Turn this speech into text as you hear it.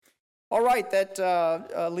All right,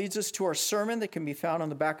 that leads us to our sermon that can be found on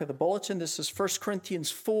the back of the bulletin. This is 1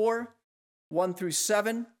 Corinthians 4, 1 through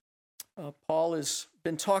 7. Paul has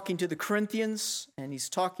been talking to the Corinthians, and he's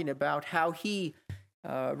talking about how he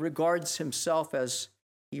regards himself as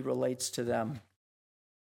he relates to them.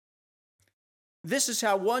 This is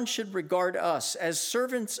how one should regard us, as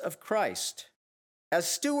servants of Christ,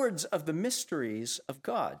 as stewards of the mysteries of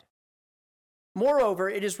God. Moreover,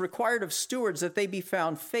 it is required of stewards that they be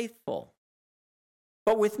found faithful.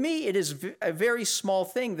 But with me, it is a very small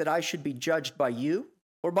thing that I should be judged by you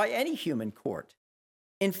or by any human court.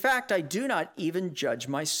 In fact, I do not even judge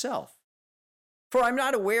myself. For I'm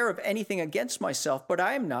not aware of anything against myself, but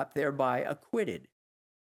I am not thereby acquitted.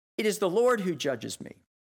 It is the Lord who judges me.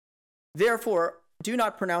 Therefore, do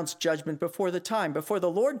not pronounce judgment before the time, before the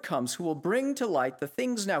Lord comes, who will bring to light the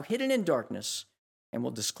things now hidden in darkness, and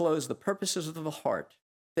will disclose the purposes of the heart,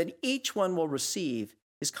 that each one will receive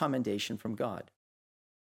his commendation from God.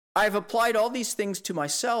 I have applied all these things to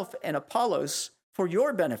myself and Apollos for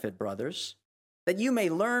your benefit, brothers, that you may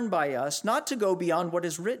learn by us not to go beyond what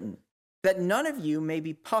is written, that none of you may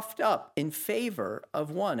be puffed up in favor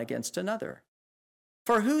of one against another.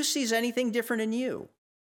 For who sees anything different in you?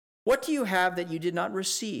 What do you have that you did not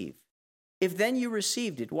receive? If then you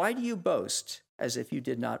received it, why do you boast as if you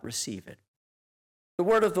did not receive it? The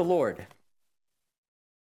word of the Lord.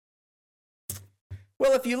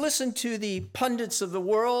 Well, if you listen to the pundits of the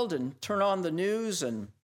world and turn on the news and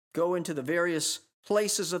go into the various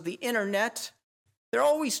places of the internet, they're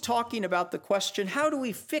always talking about the question, how do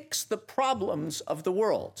we fix the problems of the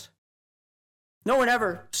world? No one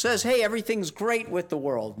ever says, hey, everything's great with the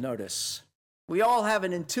world, notice. We all have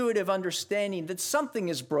an intuitive understanding that something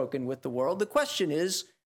is broken with the world. The question is,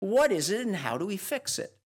 what is it and how do we fix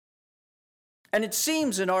it? And it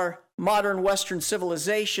seems in our modern Western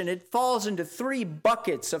civilization, it falls into three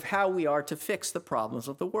buckets of how we are to fix the problems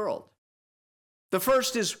of the world. The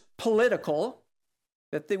first is political,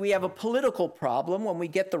 that we have a political problem. When we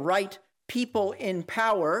get the right people in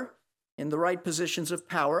power, in the right positions of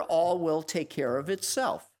power, all will take care of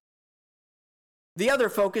itself. The other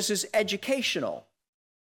focus is educational,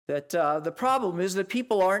 that the problem is that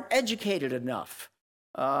people aren't educated enough.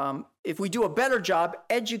 If we do a better job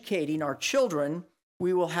educating our children,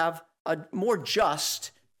 we will have a more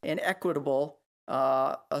just and equitable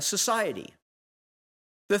society.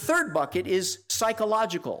 The third bucket is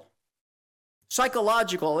psychological.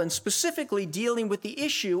 Psychological, and specifically dealing with the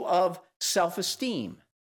issue of self-esteem.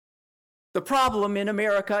 The problem in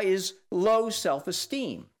America is low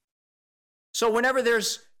self-esteem. So whenever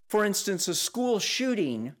there's, for instance, a school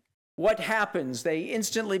shooting, what happens? They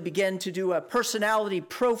instantly begin to do a personality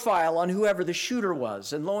profile on whoever the shooter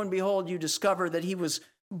was. And lo and behold, you discover that he was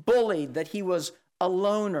bullied, that he was a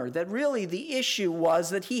loner, that really the issue was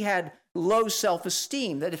that he had low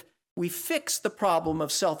self-esteem, that if we fix the problem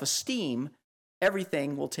of self-esteem,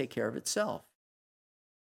 everything will take care of itself.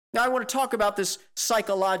 Now, I want to talk about this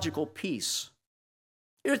psychological piece.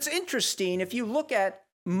 It's interesting, if you look at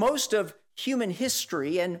most of human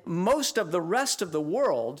history and most of the rest of the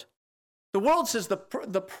world says the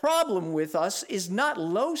problem with us is not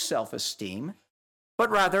low self-esteem, but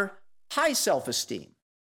rather high self-esteem.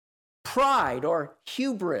 Pride or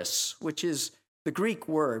hubris, which is the Greek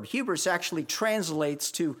word. Hubris actually translates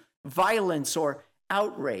to violence or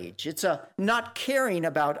outrage. It's a not caring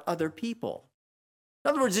about other people.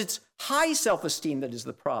 In other words, it's high self-esteem that is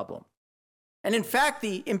the problem. And in fact,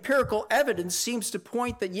 the empirical evidence seems to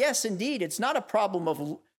point that, yes, indeed, it's not a problem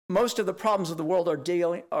of most of the problems of the world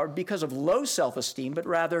are because of low self-esteem, but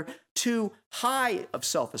rather too high of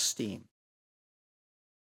self-esteem.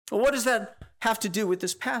 Well, what does that have to do with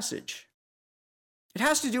this passage? It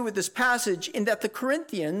has to do with this passage in that the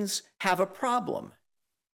Corinthians have a problem.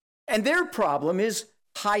 And their problem is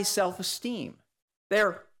high self-esteem.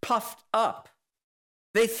 They're puffed up.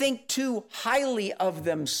 They think too highly of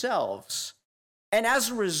themselves. And as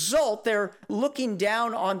a result, they're looking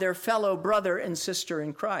down on their fellow brother and sister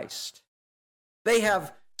in Christ. They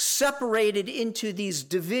have separated into these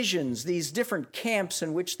divisions, these different camps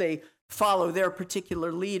in which they follow their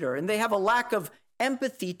particular leader, and they have a lack of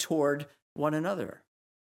empathy toward one another.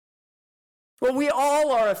 Well, we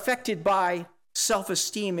all are affected by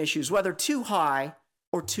self-esteem issues, whether too high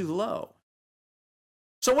or too low.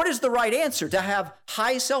 So what is the right answer? To have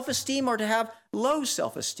high self-esteem or to have low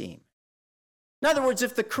self-esteem? In other words,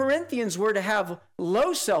 if the Corinthians were to have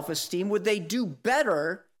low self-esteem, would they do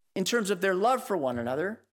better in terms of their love for one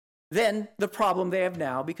another than the problem they have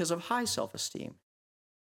now because of high self-esteem?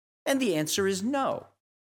 And the answer is no.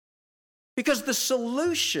 Because the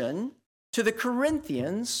solution to the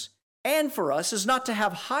Corinthians and for us is not to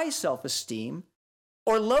have high self-esteem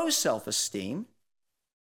or low self-esteem.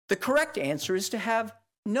 The correct answer is to have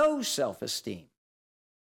no self-esteem.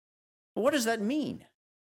 What does that mean?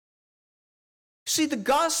 See, the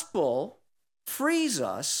gospel frees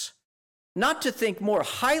us not to think more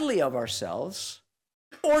highly of ourselves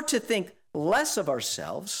or to think less of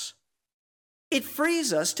ourselves. It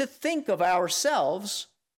frees us to think of ourselves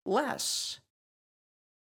less.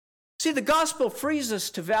 See, the gospel frees us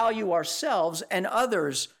to value ourselves and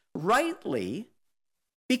others rightly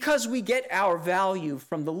because we get our value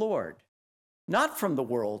from the Lord, not from the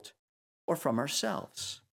world or from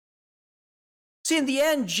ourselves. See, in the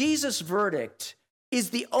end, Jesus' verdict is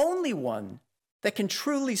the only one that can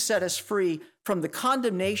truly set us free from the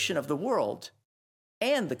condemnation of the world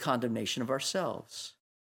and the condemnation of ourselves.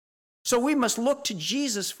 So we must look to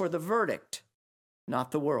Jesus for the verdict, not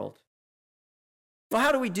the world. Well,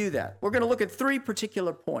 how do we do that? We're going to look at 3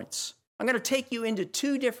 particular points. I'm going to take you into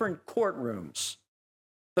 2 different courtrooms.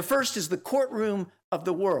 The first is the courtroom of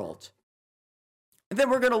the world. And then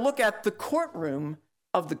we're going to look at the courtroom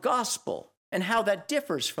of the gospel and how that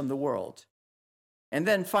differs from the world. And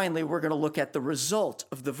then finally, we're going to look at the result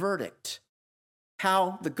of the verdict,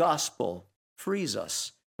 how the gospel frees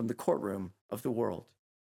us from the courtroom of the world.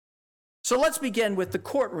 So let's begin with the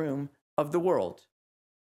courtroom of the world.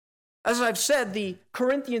 As I've said, the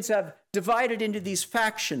Corinthians have divided into these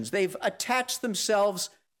factions. They've attached themselves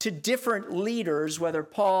to different leaders, whether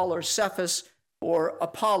Paul or Cephas or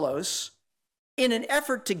Apollos, in an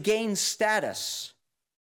effort to gain status,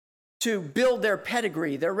 to build their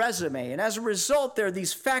pedigree, their resume. And as a result, there are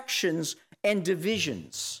these factions and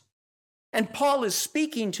divisions. And Paul is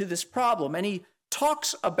speaking to this problem, and he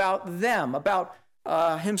talks about them, about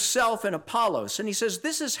himself and Apollos. And he says,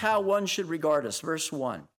 this is how one should regard us, verse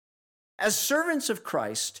 1, as servants of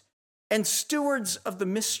Christ and stewards of the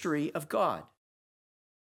mystery of God.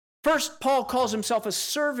 First, Paul calls himself a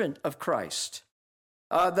servant of Christ.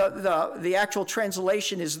 The actual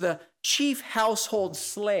translation is the chief household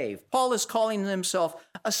slave. Paul is calling himself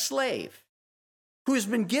a slave who has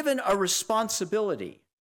been given a responsibility,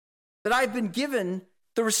 that I've been given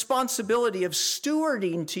the responsibility of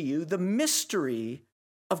stewarding to you the mystery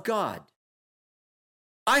of God.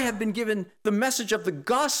 I have been given the message of the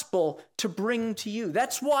gospel to bring to you.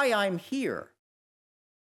 That's why I'm here.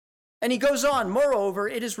 And he goes on, moreover,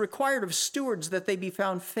 it is required of stewards that they be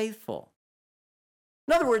found faithful.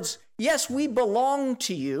 In other words, yes, we belong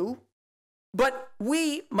to you, but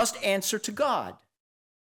we must answer to God.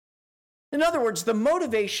 In other words, the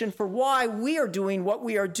motivation for why we are doing what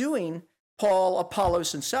we are doing, Paul,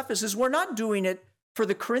 Apollos, and Cephas, is we're not doing it for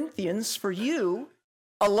the Corinthians, for you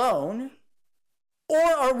alone, or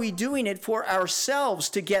are we doing it for ourselves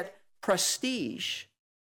to get prestige,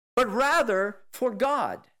 but rather for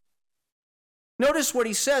God. Notice what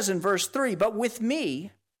he says in verse 3, but with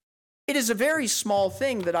me, it is a very small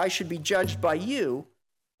thing that I should be judged by you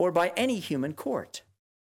or by any human court.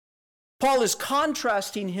 Paul is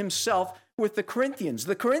contrasting himself with the Corinthians.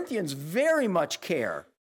 The Corinthians very much care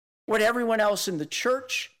what everyone else in the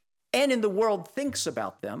church and in the world thinks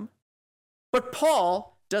about them, but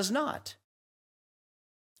Paul does not.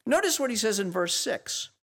 Notice what he says in verse 6.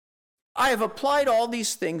 I have applied all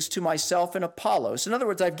these things to myself and Apollos. In other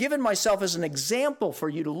words, I've given myself as an example for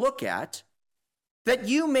you to look at, that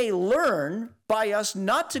you may learn by us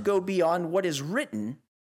not to go beyond what is written,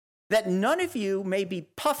 that none of you may be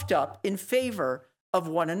puffed up in favor of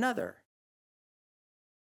one another.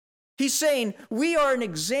 He's saying, we are an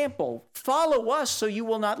example. Follow us so you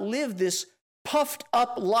will not live this puffed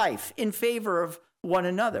up life in favor of one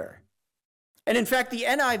another. And in fact, the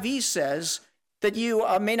NIV says that you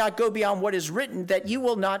may not go beyond what is written, that you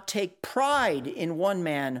will not take pride in one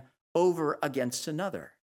man over against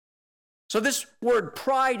another. So this word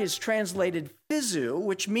pride is translated physu,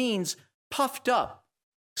 which means puffed up,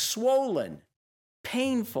 swollen,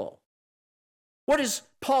 painful. What is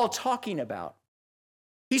Paul talking about?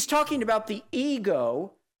 He's talking about the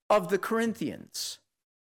ego of the Corinthians.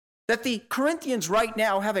 That the Corinthians right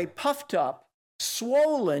now have a puffed up,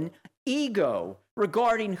 swollen ego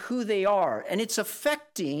regarding who they are, and it's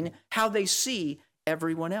affecting how they see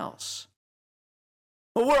everyone else.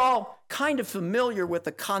 Well, we're all kind of familiar with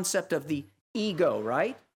the concept of the ego,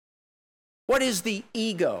 right? What is the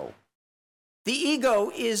ego? The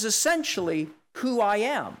ego is essentially who I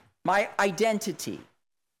am, my identity.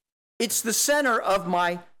 It's the center of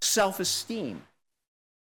my self-esteem. In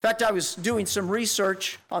fact, I was doing some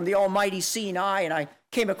research on the almighty seeing eye, and I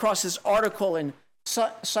came across this article in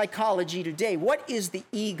Psychology Today. What is the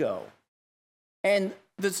ego? And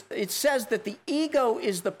it says that the ego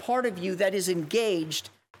is the part of you that is engaged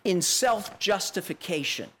in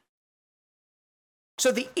self-justification.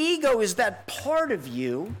 So the ego is that part of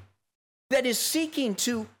you that is seeking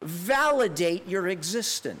to validate your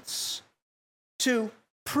existence, to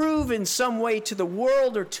prove in some way to the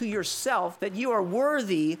world or to yourself that you are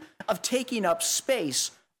worthy of taking up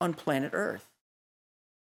space on planet Earth.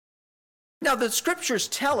 Now, the scriptures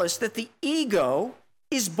tell us that the ego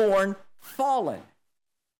is born fallen.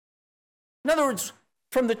 In other words,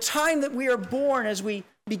 from the time that we are born, as we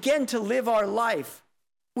begin to live our life,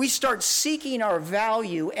 we start seeking our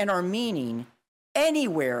value and our meaning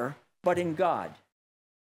anywhere but in God.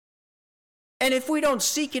 And if we don't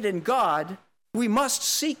seek it in God, we must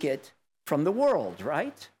seek it from the world,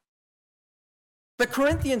 right? The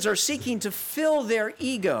Corinthians are seeking to fill their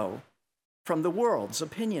ego from the world's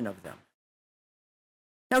opinion of them.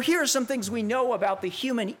 Now, here are some things we know about the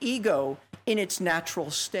human ego in its natural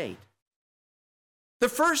state. The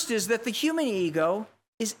first is that the human ego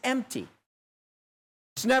is empty.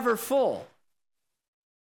 It's never full.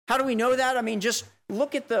 How do we know that? I mean, just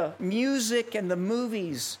look at the music and the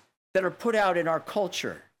movies that are put out in our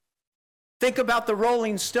culture. Think about the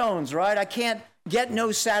Rolling Stones, right? I can't get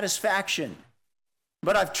no satisfaction.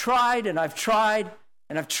 But I've tried and I've tried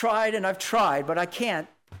and I've tried and I've tried, but I can't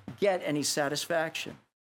get any satisfaction.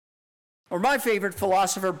 Or my favorite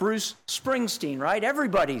philosopher, Bruce Springsteen, right?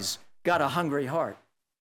 Everybody's got a hungry heart.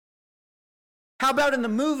 How about in the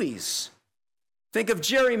movies? Think of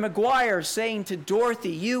Jerry Maguire saying to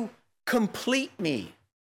Dorothy, "You complete me,"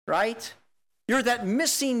 right? You're that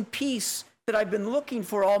missing piece that I've been looking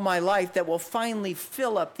for all my life that will finally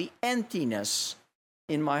fill up the emptiness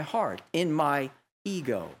in my heart, in my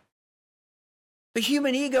ego. The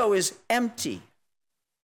human ego is empty.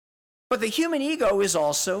 But the human ego is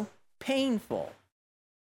also painful.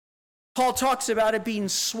 Paul talks about it being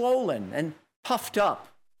swollen and puffed up.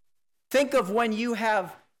 Think of when you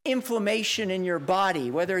have inflammation in your body,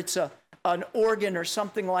 whether it's an organ or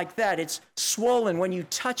something like that. It's swollen. When you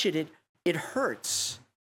touch it, it hurts.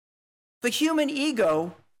 The human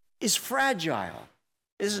ego is fragile,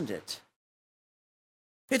 isn't it?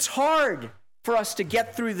 It's hard for us to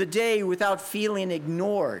get through the day without feeling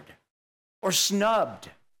ignored or snubbed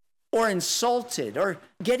or insulted or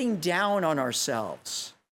getting down on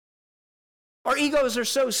ourselves. Our egos are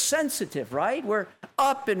so sensitive, right? We're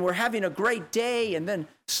up and we're having a great day, and then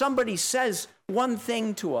somebody says one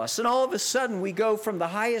thing to us, and all of a sudden we go from the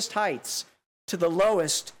highest heights to the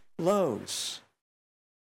lowest lows.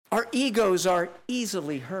 Our egos are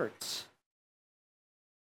easily hurt.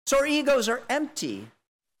 So our egos are empty,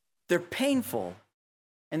 they're painful,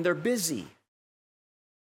 and they're busy.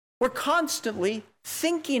 We're constantly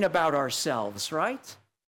thinking about ourselves, right?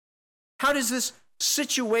 How does this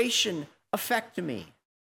situation affect me?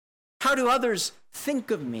 How do others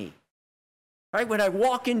think of me? Right? When I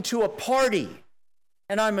walk into a party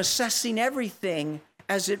and I'm assessing everything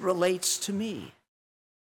as it relates to me.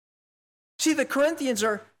 See, the Corinthians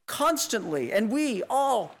are constantly, and we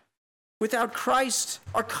all, without Christ,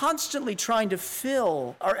 are constantly trying to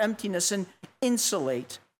fill our emptiness and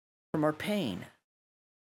insulate from our pain.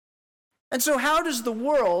 And so how does the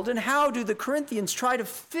world and how do the Corinthians try to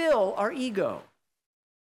fill our ego?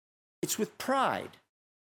 It's with pride.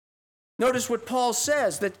 Notice what Paul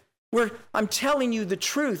says, that I'm telling you the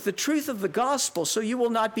truth of the gospel, so you will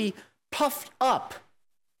not be puffed up,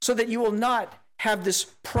 so that you will not have this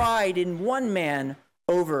pride in one man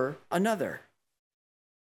over another.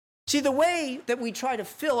 See, the way that we try to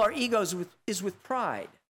fill our egos is with pride,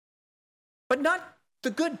 but not the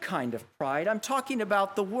good kind of pride. I'm talking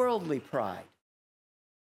about the worldly pride.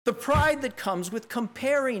 The pride that comes with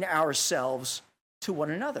comparing ourselves to one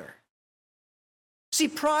another. See,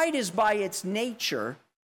 pride is by its nature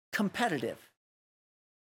competitive.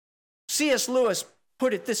 C.S. Lewis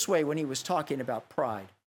put it this way when he was talking about pride.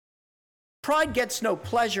 Pride gets no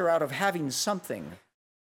pleasure out of having something,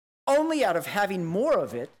 only out of having more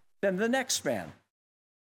of it than the next man.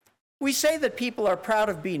 We say that people are proud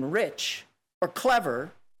of being rich or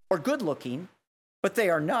clever or good-looking, but they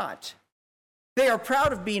are not. They are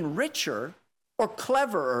proud of being richer or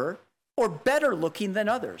cleverer or better-looking than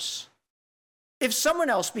others. If someone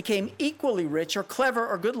else became equally rich or clever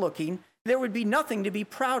or good-looking, there would be nothing to be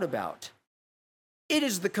proud about. It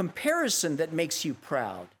is the comparison that makes you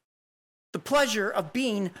proud, the pleasure of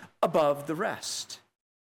being above the rest.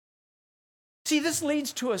 See, this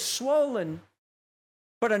leads to a swollen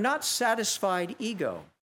but a not satisfied ego,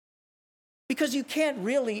 because you can't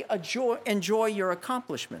really enjoy your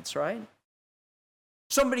accomplishments, right?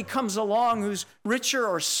 Somebody comes along who's richer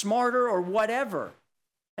or smarter or whatever,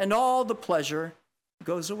 and all the pleasure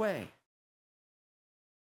goes away.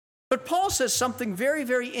 But Paul says something very,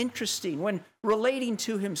 very interesting when relating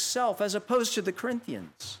to himself as opposed to the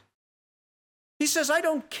Corinthians. He says, I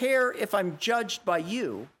don't care if I'm judged by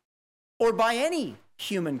you or by any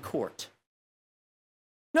human court.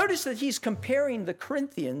 Notice that he's comparing the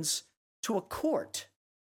Corinthians to a court.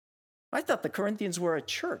 I thought the Corinthians were a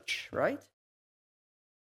church, right?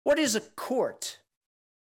 What is a court?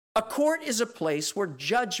 A court is a place where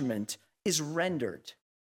judgment is rendered.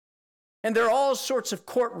 And there are all sorts of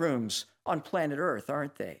courtrooms on planet Earth,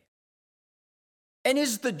 aren't they? And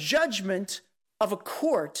is the judgment of a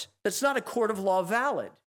court that's not a court of law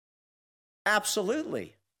valid?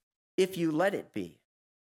 Absolutely, if you let it be.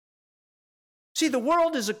 See, the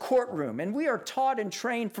world is a courtroom, and we are taught and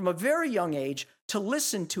trained from a very young age to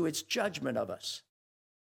listen to its judgment of us.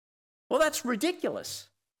 Well, that's ridiculous.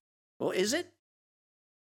 Well, is it?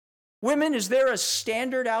 Women, is there a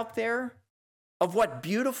standard out there of what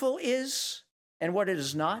beautiful is and what it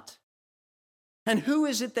is not? And who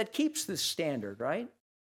is it that keeps this standard, right?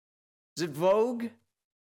 Is it Vogue,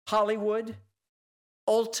 Hollywood,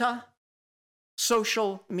 Ulta,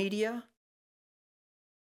 social media?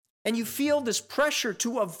 And you feel this pressure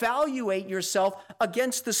to evaluate yourself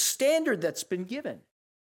against the standard that's been given.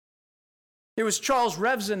 It was Charles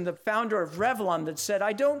Revson, the founder of Revlon, that said,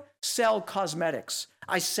 I don't sell cosmetics,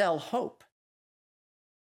 I sell hope.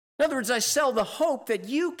 In other words, I sell the hope that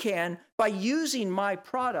you can, by using my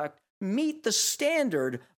product, meet the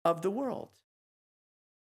standard of the world.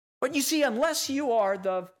 But you see, unless you are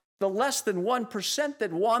the less than 1%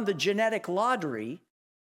 that won the genetic lottery,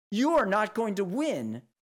 you are not going to win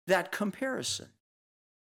that comparison.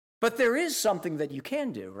 But there is something that you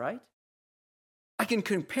can do, right? I can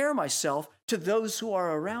compare myself to those who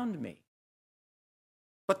are around me.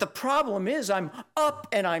 But the problem is I'm up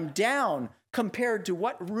and I'm down compared to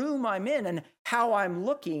what room I'm in and how I'm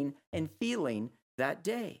looking and feeling that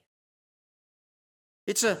day.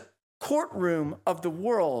 It's a courtroom of the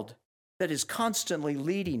world that is constantly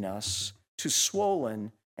leading us to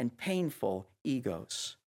swollen and painful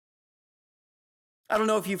egos. I don't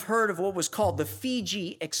know if you've heard of what was called the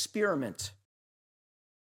Fiji experiment.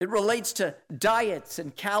 It relates to diets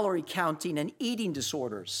and calorie counting and eating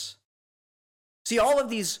disorders. See, all of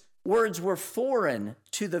these words were foreign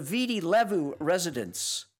to the Viti Levu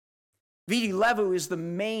residents. Viti Levu is the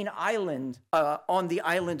main island on the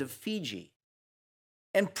island of Fiji.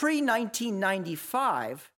 And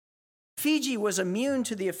pre-1995, Fiji was immune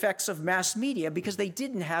to the effects of mass media because they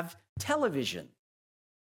didn't have television.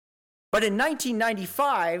 But in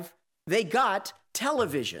 1995, they got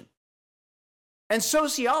television. And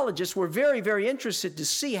sociologists were very, very interested to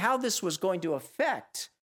see how this was going to affect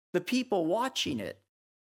the people watching it.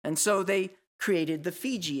 And so they created the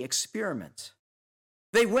Fiji experiment.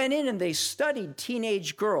 They went in and they studied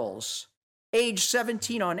teenage girls, age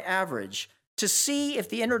 17 on average, to see if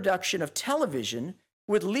the introduction of television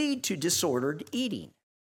would lead to disordered eating.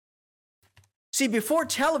 See, before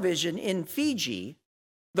television in Fiji,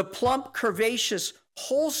 the plump, curvaceous,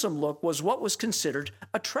 wholesome look was what was considered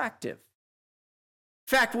attractive.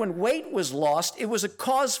 In fact, when weight was lost, it was a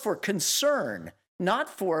cause for concern, not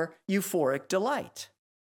for euphoric delight.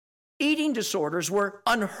 Eating disorders were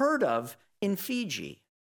unheard of in Fiji.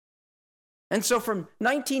 And so from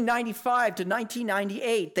 1995 to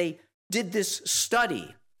 1998, they did this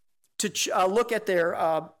study to look at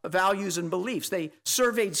their values and beliefs. They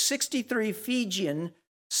surveyed 63 Fijian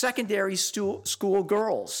secondary school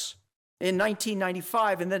girls in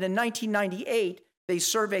 1995. And then in 1998, they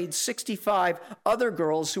surveyed 65 other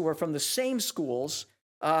girls who were from the same schools,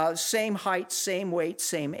 same height, same weight,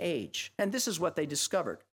 same age. And this is what they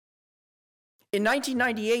discovered. In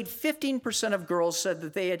 1998, 15% of girls said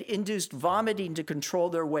that they had induced vomiting to control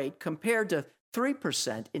their weight, compared to 3%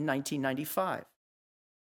 in 1995.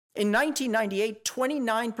 In 1998,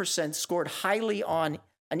 29% scored highly on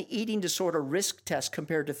an eating disorder risk test,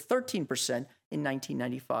 compared to 13% in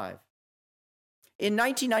 1995. In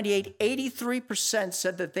 1998, 83%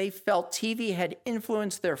 said that they felt TV had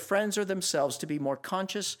influenced their friends or themselves to be more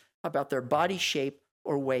conscious about their body shape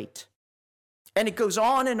or weight. And it goes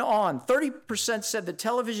on and on. 30% said that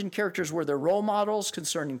television characters were their role models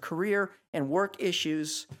concerning career and work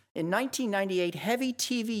issues. In 1998, heavy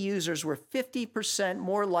TV users were 50%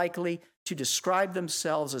 more likely to describe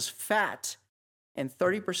themselves as fat and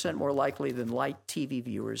 30% more likely than light TV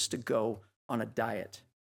viewers to go on a diet.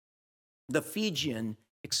 The Fijian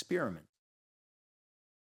experiment.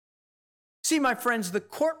 See, my friends, the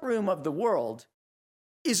courtroom of the world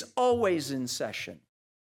is always in session.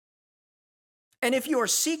 And if you are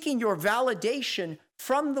seeking your validation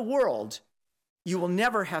from the world, you will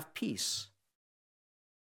never have peace.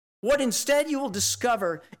 What instead you will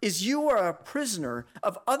discover is you are a prisoner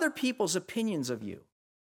of other people's opinions of you.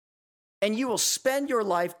 And you will spend your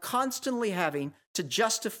life constantly having to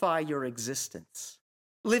justify your existence,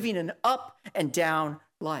 living an up and down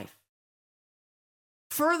life.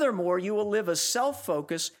 Furthermore, you will live a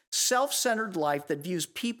self-focused, self-centered life that views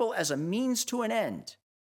people as a means to an end,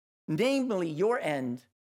 namely your end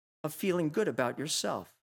of feeling good about yourself,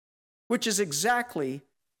 which is exactly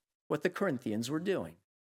what the Corinthians were doing.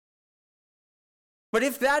 But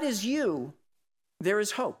if that is you, there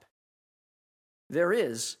is hope. There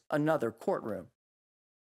is another courtroom,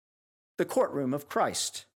 the courtroom of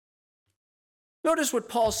Christ. Notice what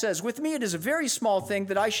Paul says, "With me it is a very small thing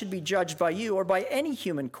that I should be judged by you or by any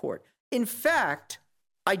human court. In fact,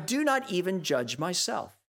 I do not even judge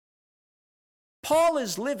myself." Paul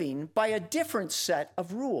is living by a different set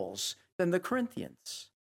of rules than the Corinthians.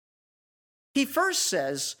 He first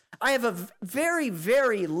says, I have a very,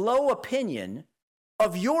 very low opinion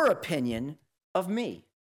of your opinion of me.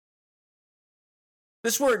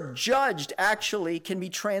 This word judged actually can be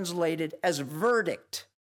translated as verdict.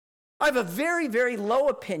 I have a very, very low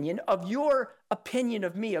opinion of your opinion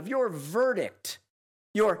of me, of your verdict,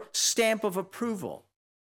 your stamp of approval.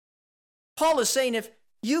 Paul is saying, if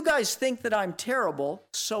you guys think that I'm terrible,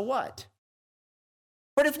 so what?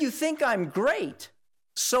 But if you think I'm great,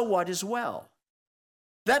 so what as well?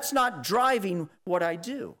 That's not driving what I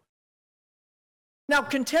do. Now,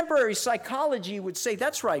 contemporary psychology would say,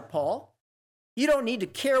 that's right, Paul. You don't need to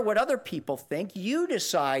care what other people think. You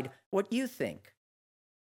decide what you think.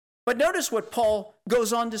 But notice what Paul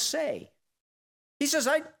goes on to say. He says,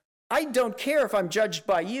 I don't care if I'm judged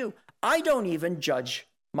by you. I don't even judge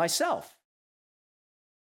myself.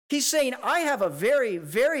 He's saying, I have a very,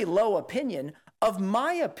 very low opinion of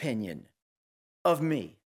my opinion of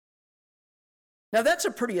me. Now, that's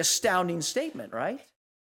a pretty astounding statement, right?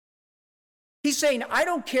 He's saying, I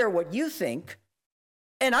don't care what you think,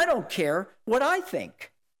 and I don't care what I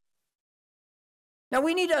think. Now,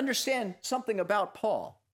 we need to understand something about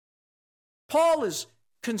Paul. Paul is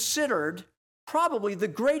considered probably the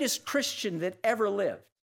greatest Christian that ever lived.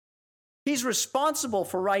 He's responsible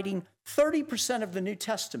for writing 30% of the New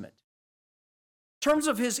Testament. In terms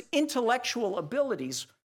of his intellectual abilities,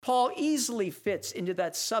 Paul easily fits into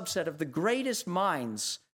that subset of the greatest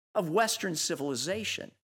minds of Western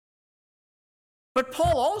civilization. But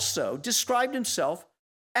Paul also described himself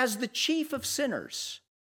as the chief of sinners.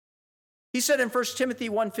 He said in 1 Timothy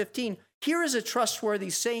 1:15, here is a trustworthy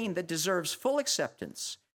saying that deserves full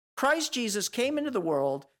acceptance. Christ Jesus came into the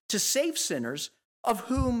world to save sinners, of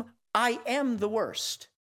whom I am the worst.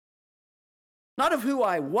 Not of who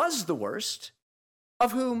I was the worst,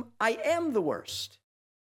 of whom I am the worst.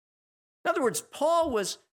 In other words, Paul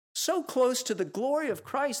was so close to the glory of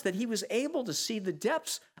Christ that he was able to see the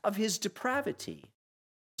depths of his depravity,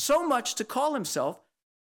 so much to call himself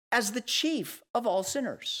as the chief of all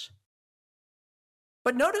sinners.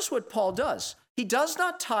 But notice what Paul does. He does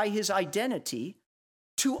not tie his identity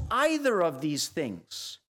to either of these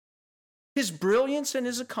things, his brilliance and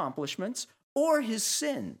his accomplishments, or his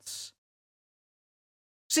sins.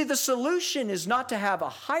 See, the solution is not to have a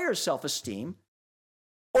higher self-esteem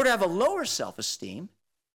or to have a lower self-esteem.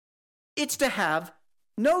 It's to have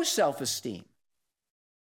no self-esteem,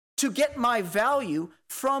 to get my value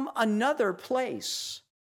from another place,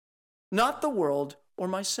 not the world or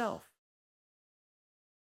myself.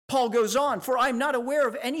 Paul goes on, for I am not aware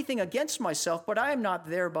of anything against myself, but I am not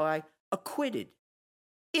thereby acquitted.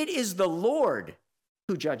 It is the Lord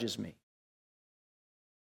who judges me.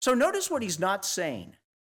 So notice what he's not saying.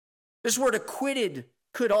 This word acquitted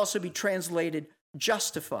could also be translated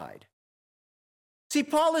justified. See,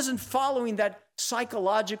 Paul isn't following that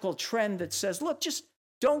psychological trend that says, look, just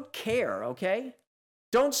don't care, okay?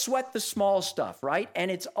 Don't sweat the small stuff, right?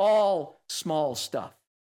 And it's all small stuff.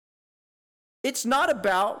 It's not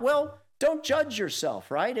about, well, don't judge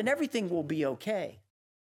yourself, right? And everything will be okay.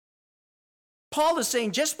 Paul is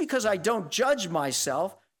saying just because I don't judge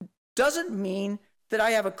myself doesn't mean that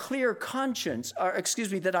I have a clear conscience,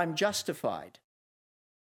 that I'm justified.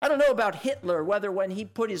 I don't know about Hitler, whether when he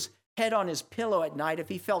put his head on his pillow at night, if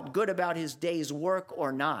he felt good about his day's work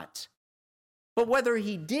or not. But whether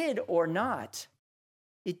he did or not,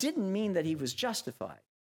 it didn't mean that he was justified.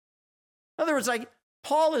 In other words,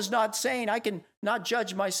 Paul is not saying I can not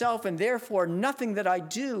judge myself and therefore nothing that I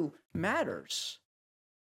do matters.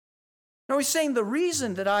 No, he's saying the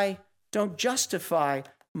reason that I don't justify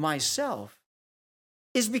myself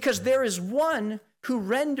is because there is one who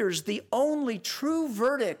renders the only true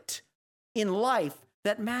verdict in life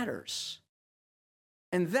that matters.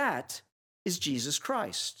 And that is Jesus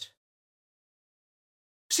Christ.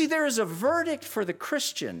 See, there is a verdict for the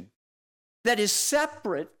Christian that is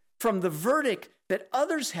separate from the verdict that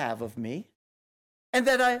others have of me and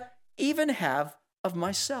that I even have of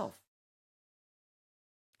myself.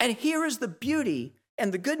 And here is the beauty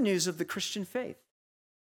and the good news of the Christian faith,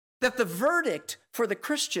 that the verdict for the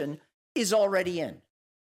Christian is already in.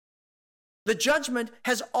 The judgment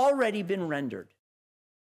has already been rendered.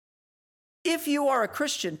 If you are a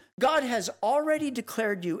Christian, God has already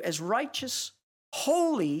declared you as righteous,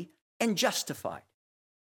 holy, and justified.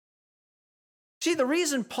 See, the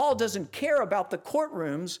reason Paul doesn't care about the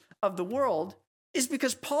courtrooms of the world is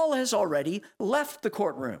because Paul has already left the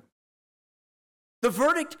courtroom. The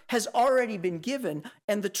verdict has already been given,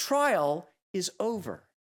 and the trial is over.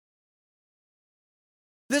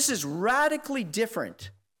 This is radically different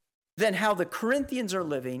than how the Corinthians are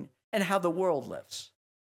living and how the world lives.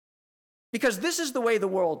 Because this is the way the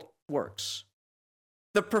world works.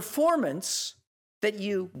 The performance that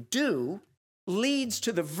you do leads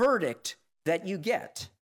to the verdict that you get.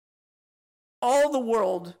 All the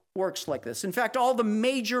world works like this. In fact, all the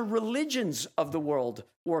major religions of the world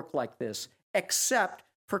work like this, except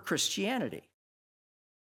for Christianity.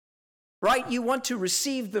 Right? You want to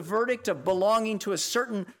receive the verdict of belonging to a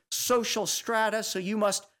certain social strata, so you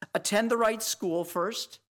must attend the right school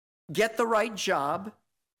first, get the right job,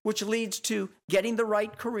 which leads to getting the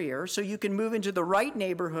right career, so you can move into the right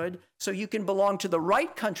neighborhood, so you can belong to the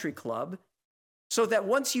right country club, so that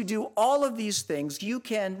once you do all of these things, you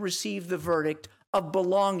can receive the verdict of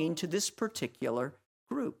belonging to this particular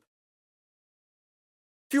group.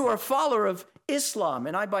 If you are a follower of Islam,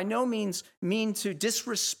 and I by no means mean to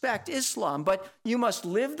disrespect Islam, but you must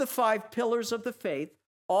live the 5 pillars of the faith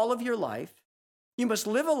all of your life. You must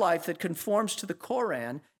live a life that conforms to the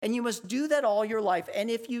Quran, and you must do that all your life. And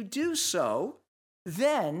if you do so,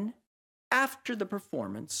 then after the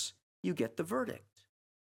performance, you get the verdict.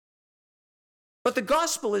 But the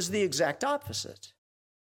gospel is the exact opposite.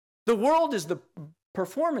 The world is the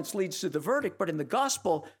performance leads to the verdict, but in the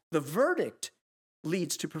gospel, the verdict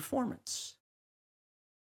leads to performance.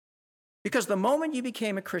 Because the moment you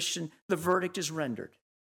became a Christian, the verdict is rendered.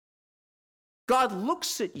 God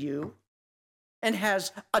looks at you and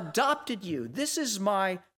has adopted you. This is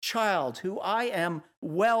my child who I am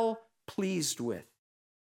well pleased with.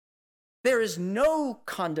 There is no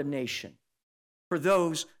condemnation for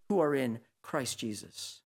those who are in Christ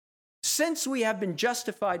Jesus. Since we have been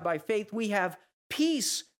justified by faith, we have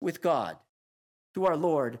peace with God through our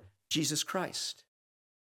Lord Jesus Christ.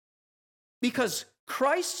 Because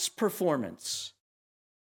Christ's performance,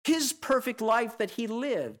 his perfect life that he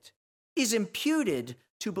lived, is imputed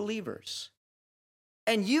to believers.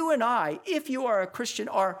 And you and I, if you are a Christian,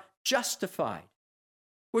 are justified,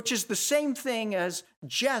 which is the same thing as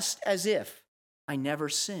just as if I never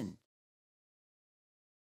sinned.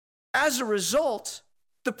 As a result,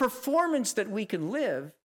 the performance that we can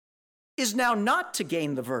live is now not to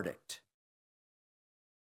gain the verdict.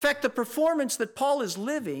 In fact, the performance that Paul is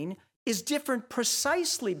living is different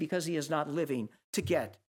precisely because he is not living to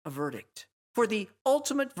get a verdict. For the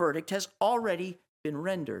ultimate verdict has already been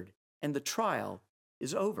rendered, and the trial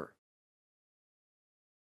is over.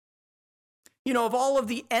 You know, of all of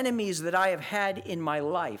the enemies that I have had in my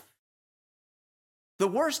life, the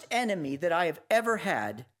worst enemy that I have ever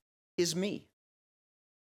had is me.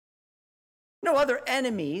 No other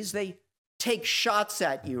enemies, they take shots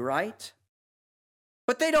at you, right?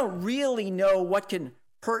 But they don't really know what can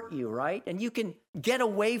hurt you, right? And you can get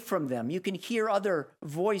away from them. You can hear other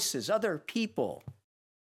voices, other people.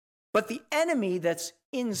 But the enemy that's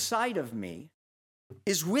inside of me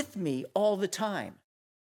is with me all the time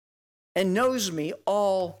and knows me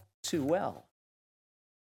all too well.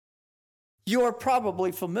 You are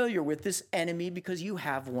probably familiar with this enemy because you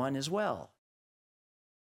have one as well.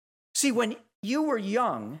 See, when you were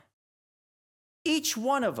young, each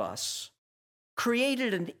one of us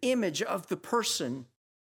created an image of the person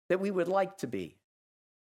that we would like to be.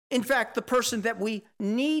 In fact, the person that we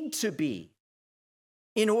need to be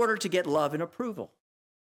in order to get love and approval.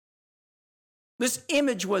 This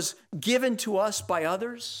image was given to us by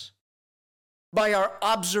others, by our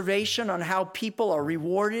observation on how people are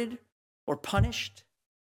rewarded or punished.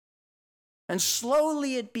 And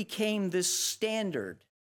slowly it became this standard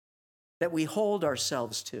that we hold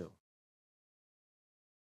ourselves to.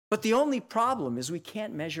 But the only problem is we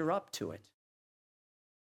can't measure up to it.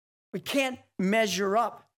 We can't measure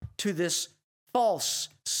up to this false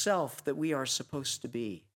self that we are supposed to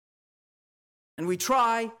be. And we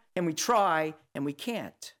try, and we try, and we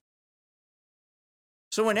can't.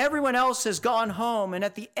 So when everyone else has gone home, and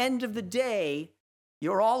at the end of the day,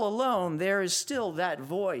 you're all alone, there is still that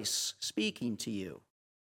voice speaking to you.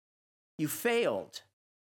 You failed.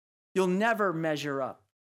 You'll never measure up.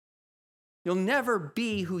 You'll never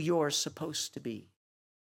be who you're supposed to be.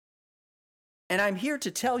 And I'm here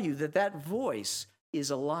to tell you that that voice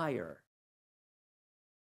is a liar.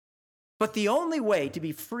 But the only way to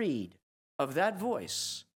be freed of that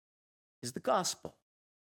voice is the gospel.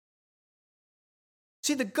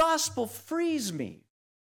 See, the gospel frees me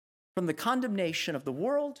from the condemnation of the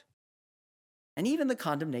world and even the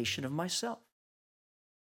condemnation of myself.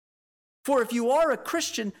 For if you are a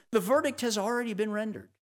Christian, the verdict has already been rendered.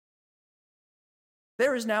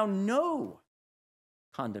 There is now no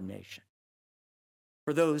condemnation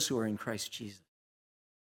for those who are in Christ Jesus.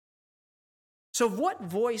 So what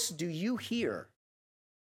voice do you hear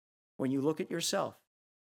when you look at yourself?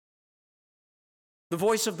 The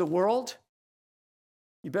voice of the world?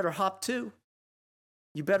 You better hop to.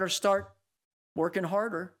 You better start working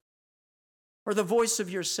harder. Or the voice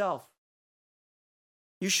of yourself?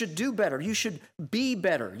 You should do better. You should be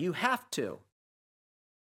better. You have to.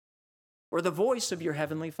 Or the voice of your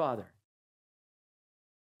heavenly Father?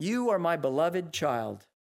 You are my beloved child,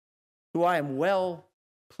 who I am well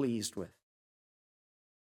pleased with.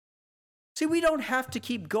 See, we don't have to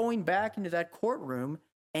keep going back into that courtroom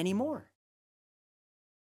anymore.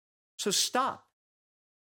 So stop.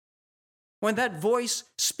 When that voice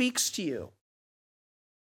speaks to you,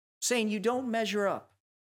 saying you don't measure up,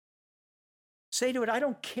 say to it, I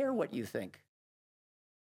don't care what you think.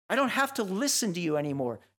 I don't have to listen to you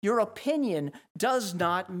anymore. Your opinion does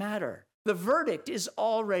not matter. The verdict is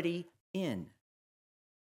already in.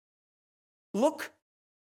 Look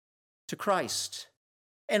to Christ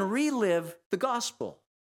and relive the gospel.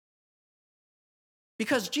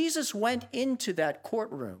 Because Jesus went into that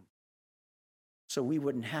courtroom so we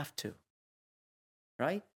wouldn't have to,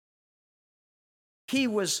 right? He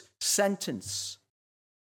was sentenced,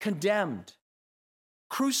 condemned,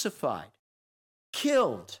 crucified,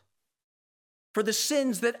 killed for the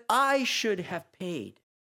sins that I should have paid,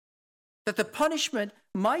 that the punishment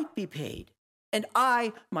might be paid and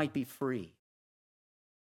I might be free.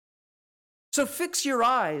 So fix your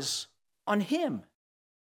eyes on him,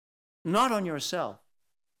 not on yourself.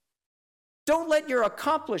 Don't let your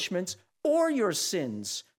accomplishments or your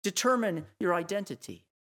sins determine your identity,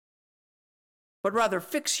 but rather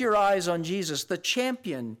fix your eyes on Jesus, the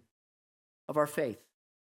champion of our faith.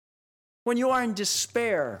 When you are in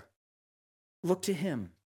despair, look to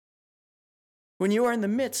him. When you are in the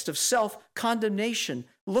midst of self-condemnation,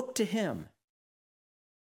 look to him.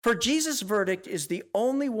 For Jesus' verdict is the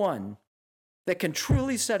only one that can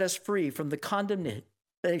truly set us free from the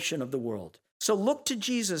condemnation of the world. So look to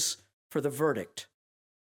Jesus for the verdict,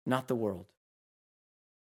 not the world.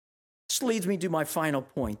 This leads me to my final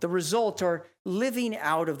point. The results are living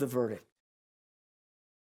out of the verdict.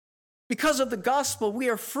 Because of the gospel, we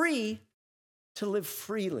are free to live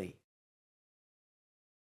freely.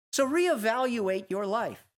 So reevaluate your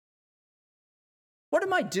life. What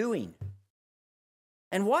am I doing?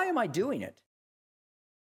 And why am I doing it?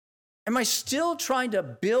 Am I still trying to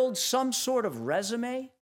build some sort of resume?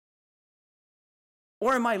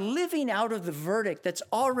 Or am I living out of the verdict that's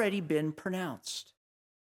already been pronounced?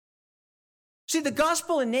 See, the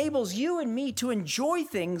gospel enables you and me to enjoy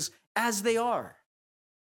things as they are.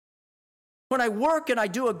 When I work and I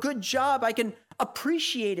do a good job, I can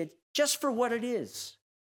appreciate it just for what it is.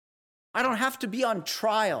 I don't have to be on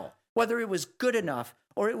trial, whether it was good enough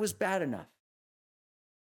or it was bad enough.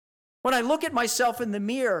 When I look at myself in the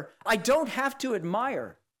mirror, I don't have to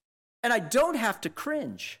admire, and I don't have to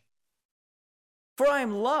cringe. For I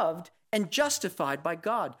am loved and justified by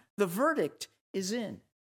God. The verdict is in.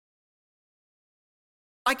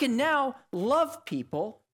 I can now love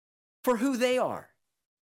people for who they are.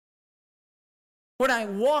 When I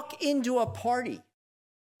walk into a party,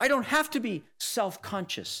 I don't have to be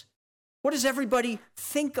self-conscious. What does everybody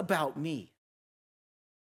think about me?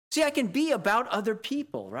 See, I can be about other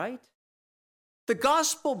people, right? The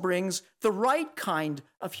gospel brings the right kind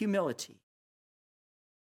of humility.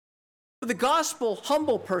 The gospel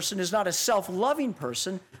humble person is not a self-loving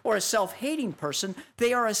person or a self-hating person.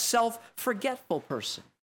 They are a self-forgetful person.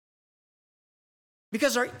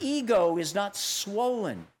 Because our ego is not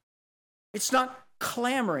swollen. It's not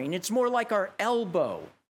clamoring. It's more like our elbow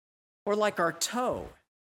or like our toe.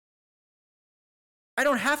 I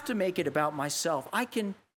don't have to make it about myself. I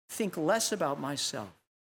can think less about myself.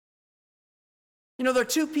 You know, there are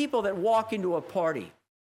two people that walk into a party.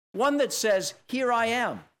 One that says, "Here I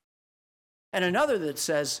am," and another that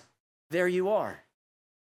says, "There you are."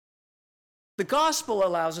 The gospel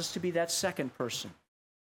allows us to be that second person.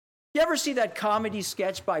 You ever see that comedy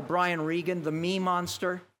sketch by Brian Regan, The Me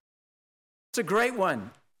Monster? It's a great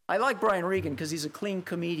one. I like Brian Regan because he's a clean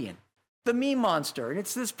comedian. The meme monster. And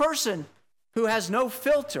it's this person who has no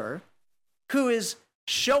filter, who is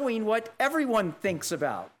showing what everyone thinks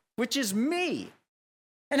about, which is me,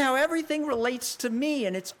 and how everything relates to me,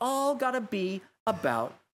 and it's all got to be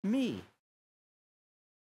about me.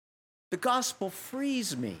 The gospel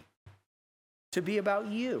frees me to be about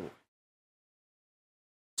you.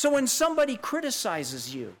 So when somebody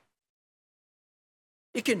criticizes you,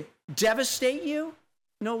 it can devastate you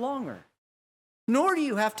no longer, nor do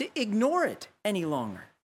you have to ignore it any longer.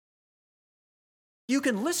 You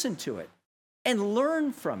can listen to it and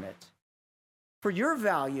learn from it, for your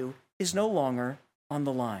value is no longer on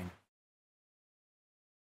the line.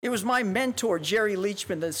 It was my mentor, Jerry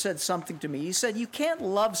Leachman, that said something to me. He said, you can't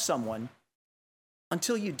love someone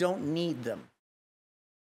until you don't need them.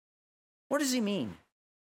 What does he mean?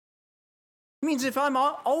 It means if I'm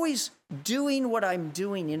always doing what I'm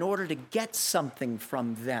doing in order to get something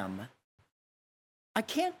from them, I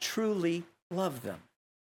can't truly love them.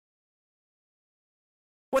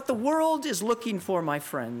 What the world is looking for, my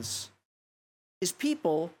friends, is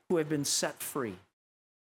people who have been set free.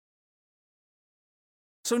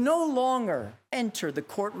 So no longer enter the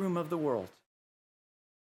courtroom of the world.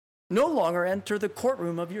 No longer enter the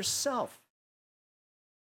courtroom of yourself.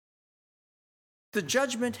 The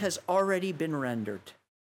judgment has already been rendered.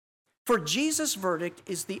 For Jesus' verdict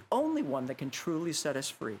is the only one that can truly set us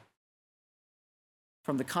free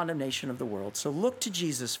from the condemnation of the world. So look to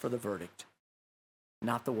Jesus for the verdict,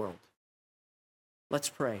 not the world. Let's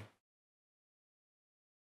pray.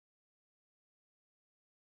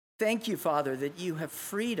 Thank you, Father, that you have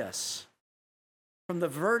freed us from the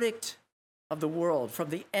verdict of the world, from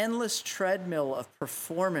the endless treadmill of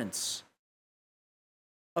performance,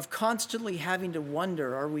 of constantly having to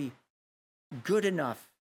wonder, are we good enough,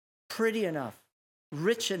 pretty enough,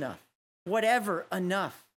 rich enough, whatever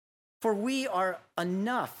enough? For we are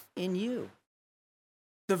enough in you.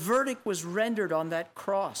 The verdict was rendered on that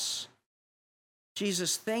cross.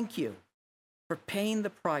 Jesus, thank you for paying the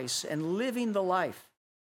price and living the life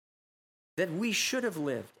that we should have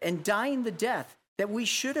lived, and dying the death that we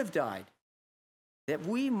should have died, that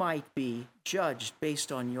we might be judged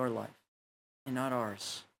based on your life and not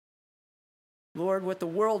ours. Lord, what the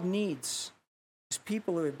world needs is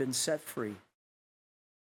people who have been set free.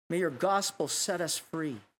 May your gospel set us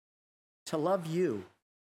free to love you,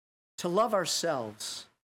 to love ourselves,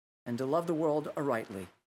 and to love the world arightly.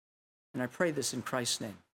 And I pray this in Christ's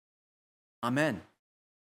name. Amen.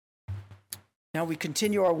 Now we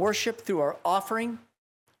continue our worship through our offering.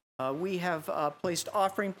 We have placed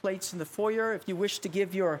offering plates in the foyer. If you wish to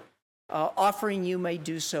give your offering, you may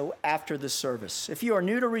do so after the service. If you are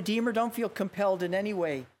new to Redeemer, don't feel compelled in any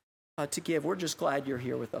way to give. We're just glad you're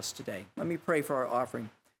here with us today. Let me pray for our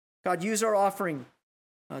offering. God, use our offering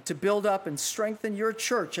to build up and strengthen your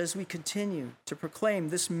church as we continue to proclaim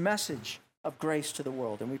this message of grace to the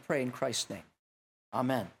world. And we pray in Christ's name.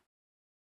 Amen.